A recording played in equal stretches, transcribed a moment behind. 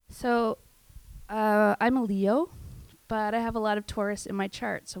So I'm a Leo, but I have a lot of Taurus in my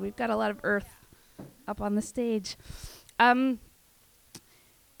chart. So we've got a lot of Earth up on the stage.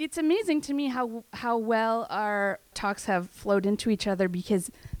 It's amazing to me how well our talks have flowed into each other, because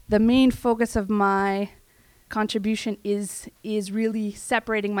the main focus of my contribution is really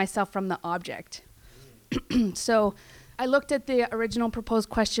separating myself from the object. So I looked at the original proposed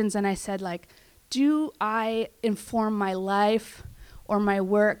questions and I said, like, do I inform my life or my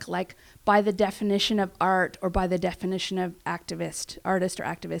work, like, by the definition of art or by the definition of artist or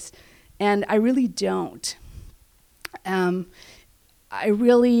activist? And I really don't. I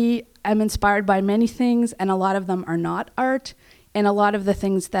really am inspired by many things, and a lot of them are not art, and a lot of the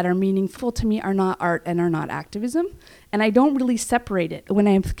things that are meaningful to me are not art and are not activism. And I don't really separate it when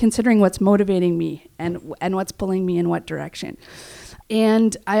I'm considering what's motivating me and what's pulling me in what direction.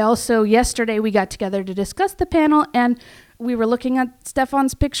 And I also, yesterday we got together to discuss the panel, and we were looking at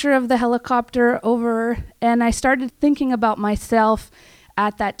Stefan's picture of the helicopter over, and I started thinking about myself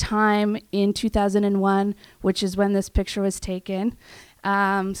at that time in 2001, which is when this picture was taken.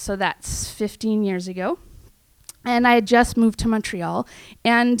 So that's 15 years ago. And I had just moved to Montreal.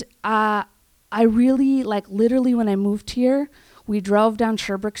 And I really, like, literally when I moved here, we drove down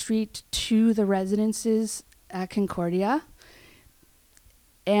Sherbrooke Street to the residences at Concordia.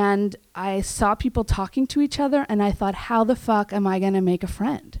 And I saw people talking to each other, and I thought, how the fuck am I going to make a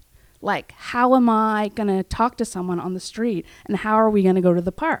friend? Like, how am I going to talk to someone on the street, and how are we going to go to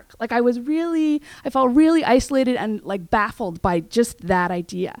the park? Like, I felt really isolated and, like, baffled by just that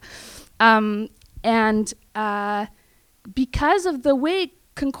idea. And because of the way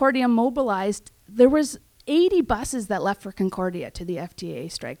Concordia mobilized, there was 80 buses that left for Concordia to the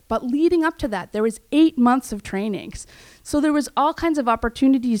FTA strike. But leading up to that, there was 8 months of trainings. So there was all kinds of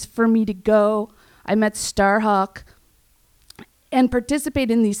opportunities for me to go. I met Starhawk and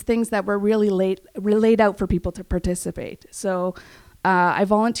participate in these things that were really laid out for people to participate. So I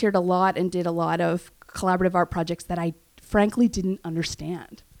volunteered a lot and did a lot of collaborative art projects that I frankly didn't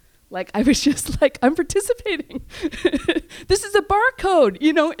understand. Like, I was just like, I'm participating. This is a barcode,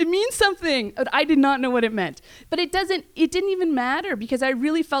 it means something. I did not know what it meant. But it didn't even matter, because I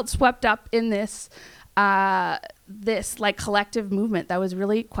really felt swept up in this like collective movement that was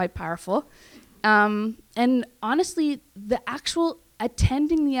really quite powerful. And honestly, the actual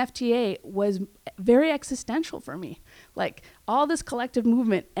attending the FTA was very existential for me. Like, all this collective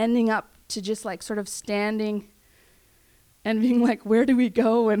movement ending up to just, like, sort of standing and being like, where do we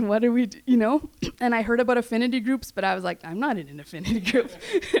go and what do we do, And I heard about affinity groups, but I was like, I'm not in an affinity group.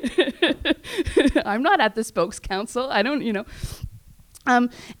 I'm not at the Spokes Council. I don't, And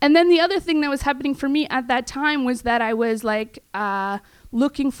then the other thing that was happening for me at that time was that I was, like,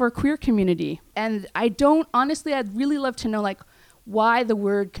 looking for queer community. And I'd really love to know, like, why the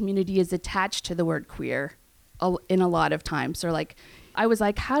word community is attached to the word queer in a lot of times. Or, like, I was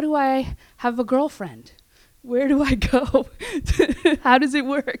like, how do I have a girlfriend? Where do I go? How does it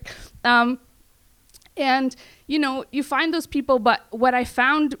work? And, you find those people, but what I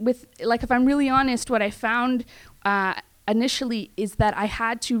found if I'm really honest, what I found initially is that I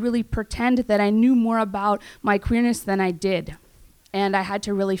had to really pretend that I knew more about my queerness than I did. And I had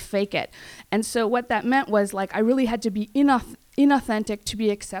to really fake it. And so what that meant was, like, I really had to be inauthentic to be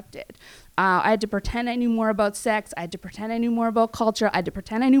accepted. I had to pretend I knew more about sex. I had to pretend I knew more about culture. I had to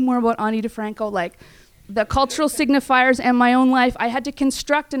pretend I knew more about Ani DeFranco, like, the cultural signifiers and my own life. I had to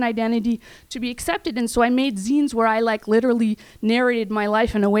construct an identity to be accepted. And so I made zines where I, like, literally narrated my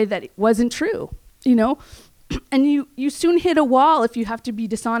life in a way that it wasn't true, And you soon hit a wall if you have to be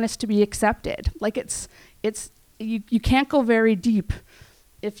dishonest to be accepted. Like, you can't go very deep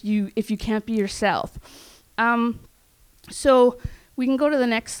if you can't be yourself. So we can go to the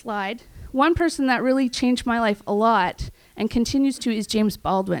next slide. One person that really changed my life a lot and continues to is James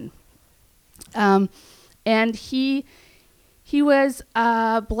Baldwin. And he was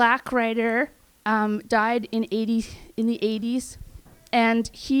a Black writer, died in the 80s, and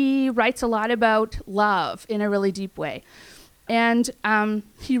he writes a lot about love in a really deep way. And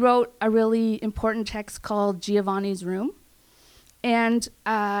he wrote a really important text called Giovanni's Room. And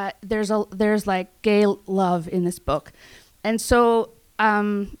there's like gay love in this book. And so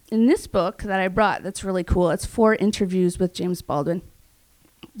in this book that I brought, that's really cool, it's 4 interviews with James Baldwin.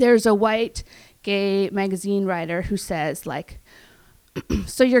 There's a white gay magazine writer who says, like,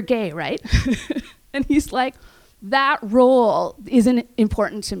 so you're gay, right? And he's like, that role isn't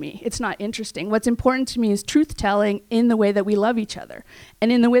important to me. It's not interesting. What's important to me is truth-telling in the way that we love each other.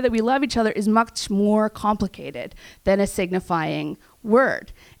 And in the way that we love each other is much more complicated than a signifying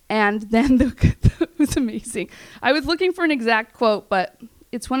word. And then it was amazing. I was looking for an exact quote, but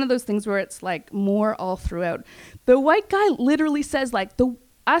it's one of those things where it's like more all throughout. The white guy literally says like,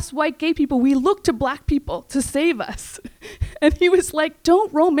 us white gay people, we look to black people to save us. And he was like,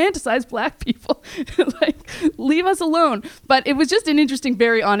 don't romanticize black people. Like, leave us alone. But it was just an interesting,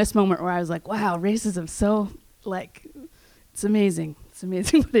 very honest moment where I was like, wow, racism, so, like, it's amazing. It's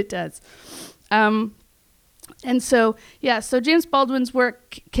amazing what it does. And so, yeah, so James Baldwin's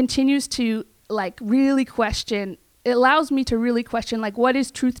work continues to, like, really question, it allows me to really question, like, what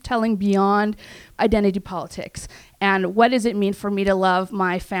is truth-telling beyond identity politics? And what does it mean for me to love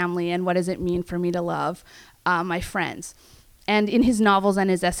my family? And what does it mean for me to love my friends? And in his novels and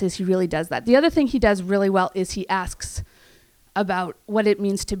his essays, he really does that. The other thing he does really well is he asks about what it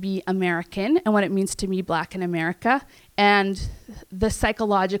means to be American and what it means to be black in America and the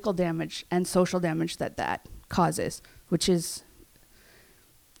psychological damage and social damage that that causes, which is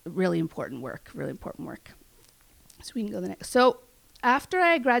really important work. So we can go to the next. So after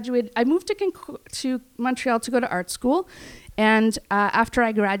I graduated, I moved to Montreal to go to art school. And after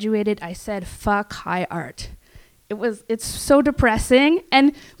I graduated, I said, fuck high art. It's so depressing.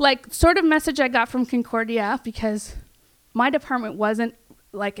 And like sort of message I got from Concordia, because my department wasn't,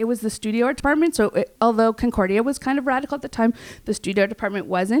 like it was the studio art department. So although Concordia was kind of radical at the time, the studio department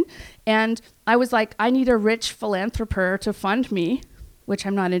wasn't. And I was like, I need a rich philanthropist to fund me, which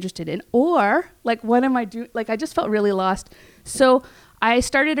I'm not interested in. Or like, what am I doing? Like, I just felt really lost. So I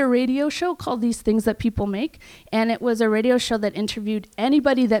started a radio show called These Things That People Make. And it was a radio show that interviewed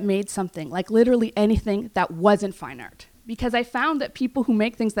anybody that made something, like literally anything that wasn't fine art. Because I found that people who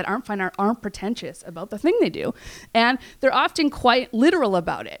make things that aren't fine art aren't pretentious about the thing they do. And they're often quite literal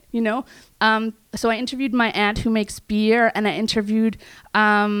about it, you know? So I interviewed my aunt who makes beer, and I interviewed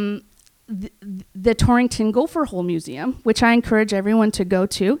the Torrington Gopher Hole Museum, which I encourage everyone to go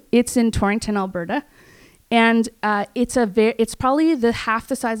to. It's in Torrington, Alberta. And it's probably half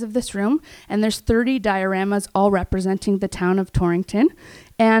the size of this room, and there's 30 dioramas all representing the town of Torrington,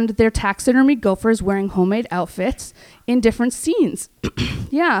 and they're taxidermy gophers wearing homemade outfits in different scenes.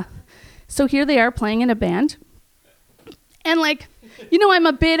 Yeah. So here they are playing in a band. And like, you know, I'm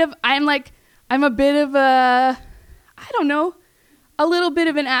a bit of a, I don't know, a little bit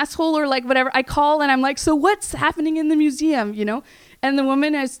of an asshole or like whatever. I call and I'm like, so what's happening in the museum, you know? And the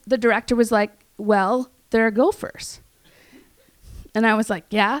woman, as the director, was like, well, there are gophers. And I was like,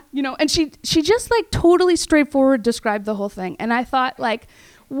 yeah, you know, and she just like totally straightforward described the whole thing. And I thought like,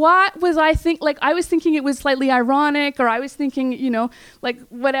 what was I think? Like, I was thinking it was slightly ironic, or I was thinking, you know, like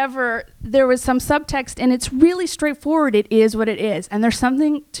whatever, there was some subtext, and it's really straightforward. It is what it is. And there's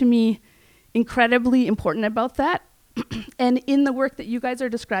something to me incredibly important about that. And in the work that you guys are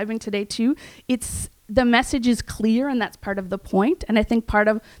describing today too, the message is clear, and that's part of the point. And I think part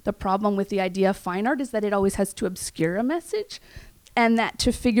of the problem with the idea of fine art is that it always has to obscure a message, and that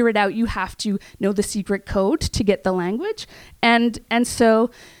to figure it out, you have to know the secret code to get the language. And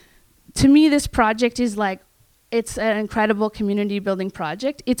so to me, this project is like, it's an incredible community building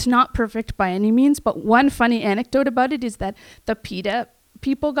project. It's not perfect by any means, but one funny anecdote about it is that the PETA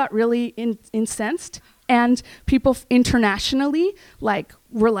people got really incensed, and people internationally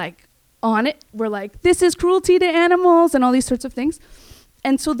were on it. We're like, this is cruelty to animals and all these sorts of things.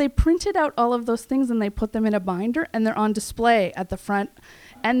 And so they printed out all of those things and they put them in a binder, and they're on display at the front.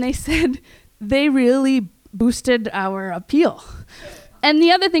 And they said they really boosted our appeal. And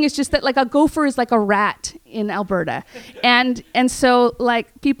the other thing is just that like a gopher is like a rat in Alberta. And so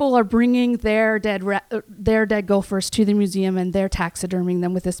like people are bringing their dead gophers to the museum, and they're taxiderming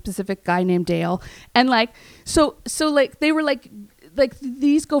them with a specific guy named Dale. And like, so like they were like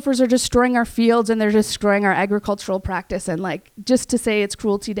these gophers are destroying our fields, and they're destroying our agricultural practice, and like just to say it's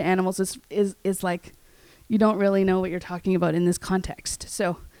cruelty to animals is like, you don't really know what you're talking about in this context.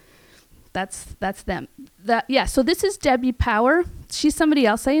 So that's them. So this is Debbie Power. She's somebody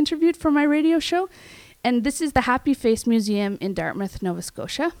else I interviewed for my radio show, and this is the Happy Face Museum in Dartmouth, Nova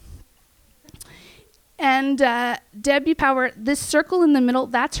Scotia. And Debbie Power, this circle in the middle,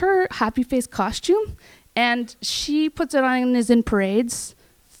 that's her Happy Face costume. And she puts it on and is in parades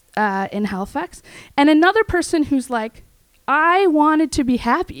in Halifax. And another person who's like, I wanted to be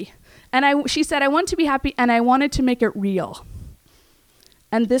happy. And she said, I want to be happy, and I wanted to make it real.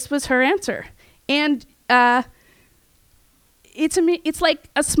 And this was her answer. And it's like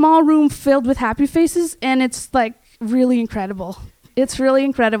a small room filled with happy faces, and it's like really incredible. It's really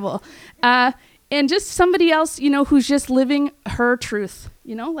incredible. And just somebody else, you know, who's just living her truth,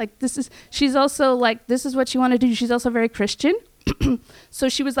 you know, like she's also like, this is what she wanted to do. She's also very Christian. So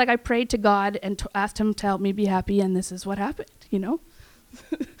she was like, I prayed to God and asked him to help me be happy, and this is what happened, you know.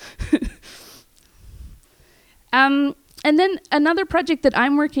 And then another project that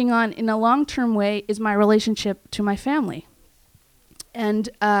I'm working on in a long-term way is my relationship to my family. And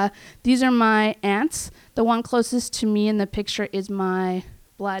these are my aunts. The one closest to me in the picture is my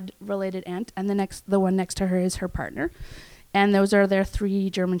blood-related aunt, and the one next to her is her partner. And those are their 3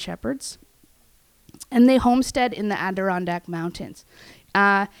 German Shepherds. And they homestead in the Adirondack Mountains.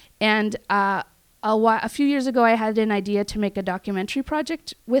 A few years ago, I had an idea to make a documentary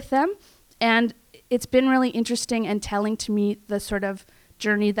project with them. And it's been really interesting and telling to me the sort of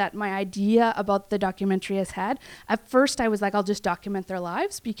journey that my idea about the documentary has had. At first, I was like, I'll just document their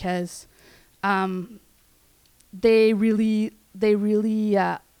lives because they really,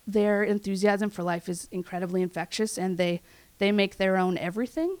 their enthusiasm for life is incredibly infectious, and they make their own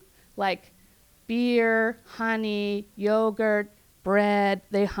everything, like beer, honey, yogurt, bread.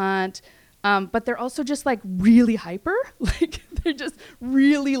 They hunt, but they're also just like really hyper, like they're just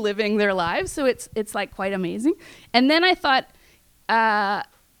really living their lives. So it's like quite amazing. And then I thought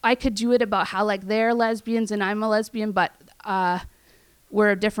I could do it about how like they're lesbians and I'm a lesbian, but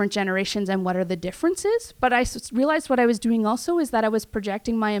we're different generations, and what are the differences? But I realized what I was doing also is that I was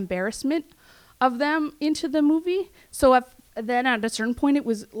projecting my embarrassment of them into the movie. So then at a certain point it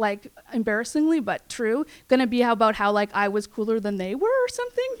was like embarrassingly but true gonna be about how like I was cooler than they were or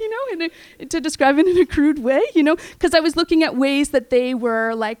something, you know, to describe it in a crude way, you know, because I was looking at ways that they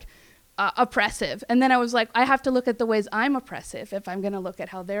were like oppressive, and then I was like, I have to look at the ways I'm oppressive if I'm gonna look at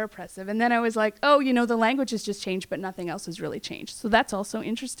how they're oppressive. And then I was like, oh, you know, the language has just changed but nothing else has really changed. So that's also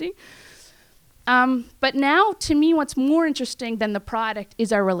interesting. But now to me what's more interesting than the product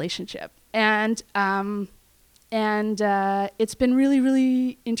is our relationship. And it's been really,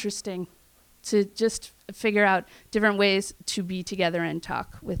 really interesting to just figure out different ways to be together and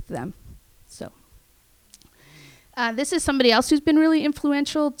talk with them. So this is somebody else who's been really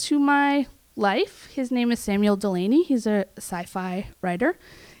influential to my life. His name is Samuel Delaney. He's a sci-fi writer.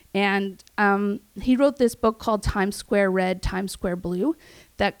 And he wrote this book called Times Square Red, Times Square Blue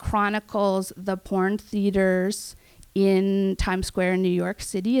that chronicles the porn theaters in Times Square in New York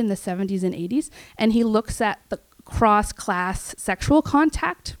City in the 70s and 80s. And he looks at the cross-class sexual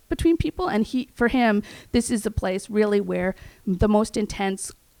contact between people. And for him, this is a place really where the most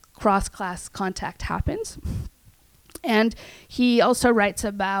intense cross-class contact happens. And he also writes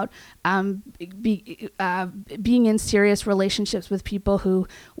about being in serious relationships with people who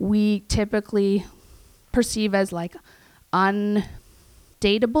we typically perceive as like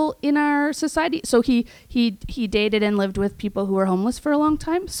undateable in our society. So he dated and lived with people who were homeless for a long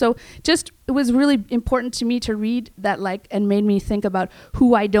time. So just it was really important to me to read that, like, and made me think about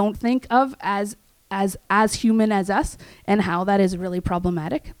who I don't think of as human as us and how that is really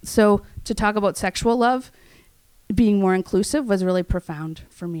problematic. So to talk about sexual love being more inclusive was really profound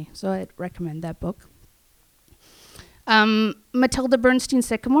for me. So I'd recommend that book. Matilda Bernstein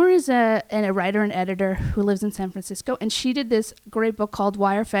Sycamore is a writer and editor who lives in San Francisco, and she did this great book called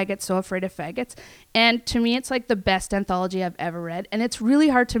Why Are Faggots So Afraid of Faggots? And to me, it's like the best anthology I've ever read. And it's really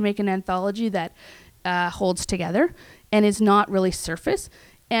hard to make an anthology that holds together and is not really surface.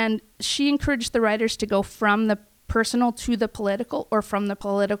 And she encouraged the writers to go from the personal to the political, or from the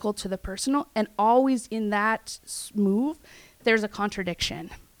political to the personal, and always in that move there's a contradiction.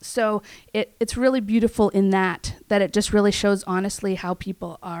 So it's really beautiful in that it just really shows honestly how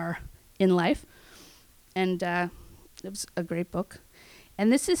people are in life. And it was a great book. And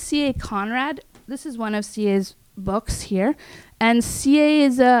this is C.A. Conrad. This is one of C.A.'s books here. And C.A.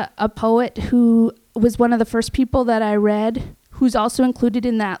 is a poet who was one of the first people that I read, who's also included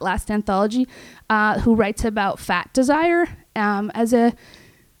in that last anthology, who writes about fat desire as a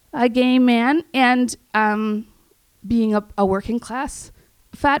gay man and being a working class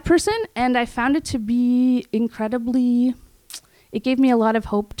fat person. And I found it to be incredibly, it gave me a lot of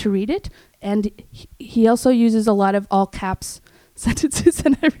hope to read it. And he also uses a lot of all caps sentences,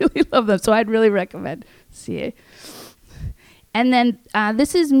 and I really love them. So I'd really recommend CA. And then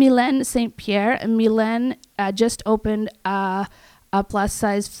this is Mylène St. Pierre. And Mylène just opened a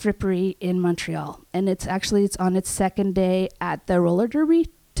plus-size frippery in Montreal. And it's on its second day at the roller derby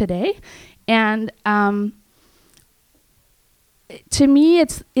today. And to me,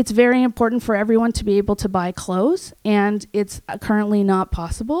 it's very important for everyone to be able to buy clothes, and it's currently not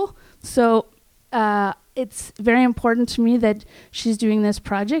possible. So it's very important to me that she's doing this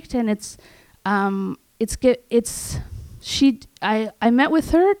project, and I met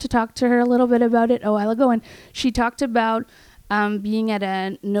with her to talk to her a little bit about it a while ago, and she talked about being at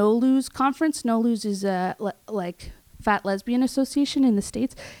a No Lose conference. No Lose is a like fat lesbian association in the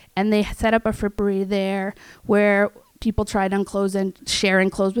States, and they set up a frippery there where people tried on clothes and sharing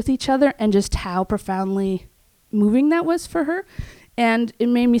clothes with each other, and just how profoundly moving that was for her. And it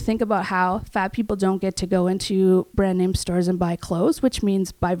made me think about how fat people don't get to go into brand name stores and buy clothes, which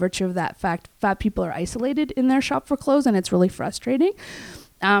means by virtue of that fact, fat people are isolated in their shop for clothes, and it's really frustrating.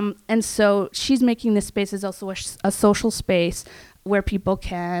 And so she's making this space as also a social space where people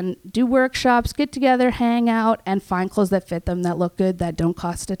can do workshops, get together, hang out, and find clothes that fit them, that look good, that don't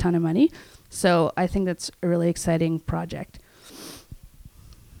cost a ton of money. So I think that's a really exciting project.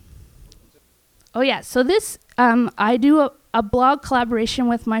 Oh yeah, so this, I do a blog collaboration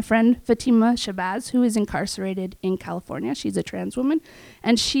with my friend Fatima Shabazz, who is incarcerated in California. She's a trans woman,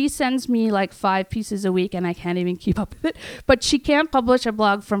 and she sends me like 5 pieces a week, and I can't even keep up with it. But she can't publish a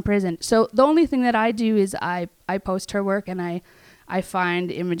blog from prison. So the only thing that I do is I post her work, and I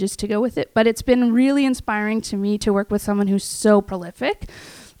find images to go with it. But it's been really inspiring to me to work with someone who's so prolific.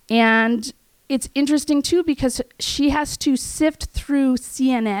 And it's interesting too because she has to sift through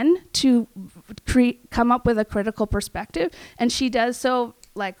CNN to come up with a critical perspective, and she does so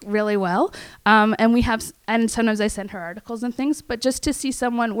like really well. And sometimes I send her articles and things, but just to see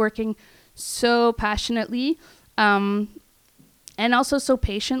someone working so passionately and also so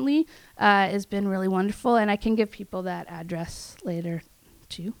patiently has been really wonderful. And I can give people that address later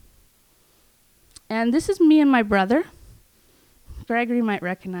too. And this is me and my brother. Gregory might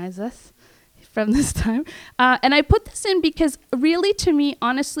recognize us from this time. And I put this in because really, to me,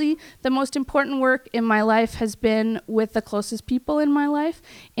 honestly, the most important work in my life has been with the closest people in my life,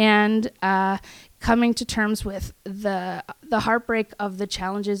 and coming to terms with the heartbreak of the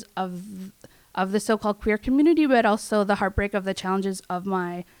challenges of the so-called queer community, but also the heartbreak of the challenges of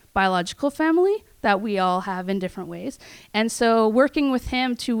my biological family that we all have in different ways. And so working with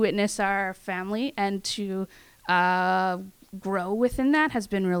him to witness our family and to grow within that has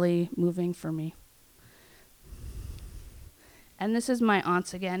been really moving for me. And this is my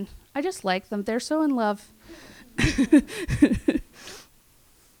aunts again. I just like them. They're so in love.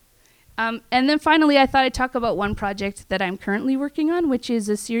 And then finally, I thought I'd talk about one project that I'm currently working on, which is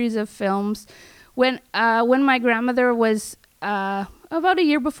a series of films. When my grandmother was about a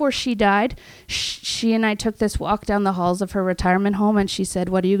year before she died, she and I took this walk down the halls of her retirement home, and she said,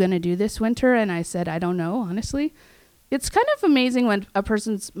 "What are you going to do this winter?" And I said, "I don't know, honestly." It's kind of amazing when a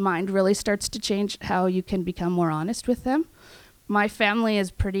person's mind really starts to change, how you can become more honest with them. My family is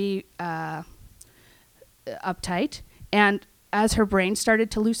pretty uptight, and as her brain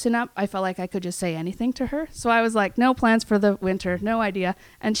started to loosen up, I felt like I could just say anything to her. So I was like, no plans for the winter, no idea.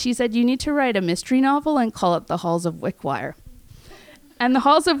 And she said, "You need to write a mystery novel and call it The Halls of Wickwire." And The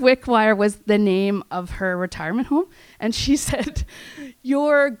Halls of Wickwire was the name of her retirement home. And she said,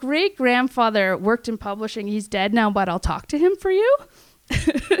 "Your great-grandfather worked in publishing. He's dead now, but I'll talk to him for you."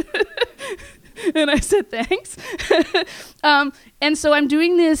 And I said, "Thanks." And so I'm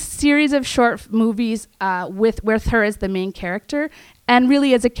doing this series of short movies with her as the main character, and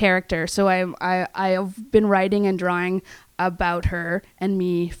really as a character. So I have been writing and drawing about her and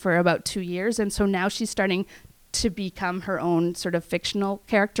me for about 2 years. And so now she's starting to become her own sort of fictional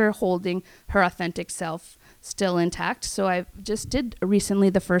character, holding her authentic self still intact. So I just did recently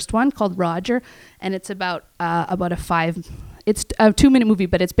the first one called Roger, and it's about it's a 2-minute movie,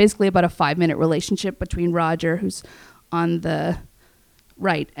 but it's basically about a 5-minute relationship between Roger, who's on the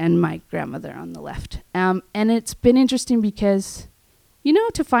right, and my grandmother on the left. And it's been interesting because,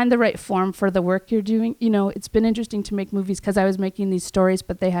 to find the right form for the work you're doing, it's been interesting to make movies because I was making these stories,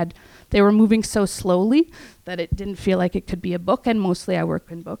 but they were moving so slowly that it didn't feel like it could be a book, and mostly I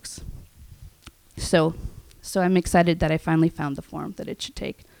work in books. So I'm excited that I finally found the form that it should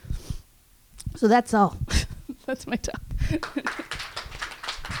take. So that's all. That's my talk.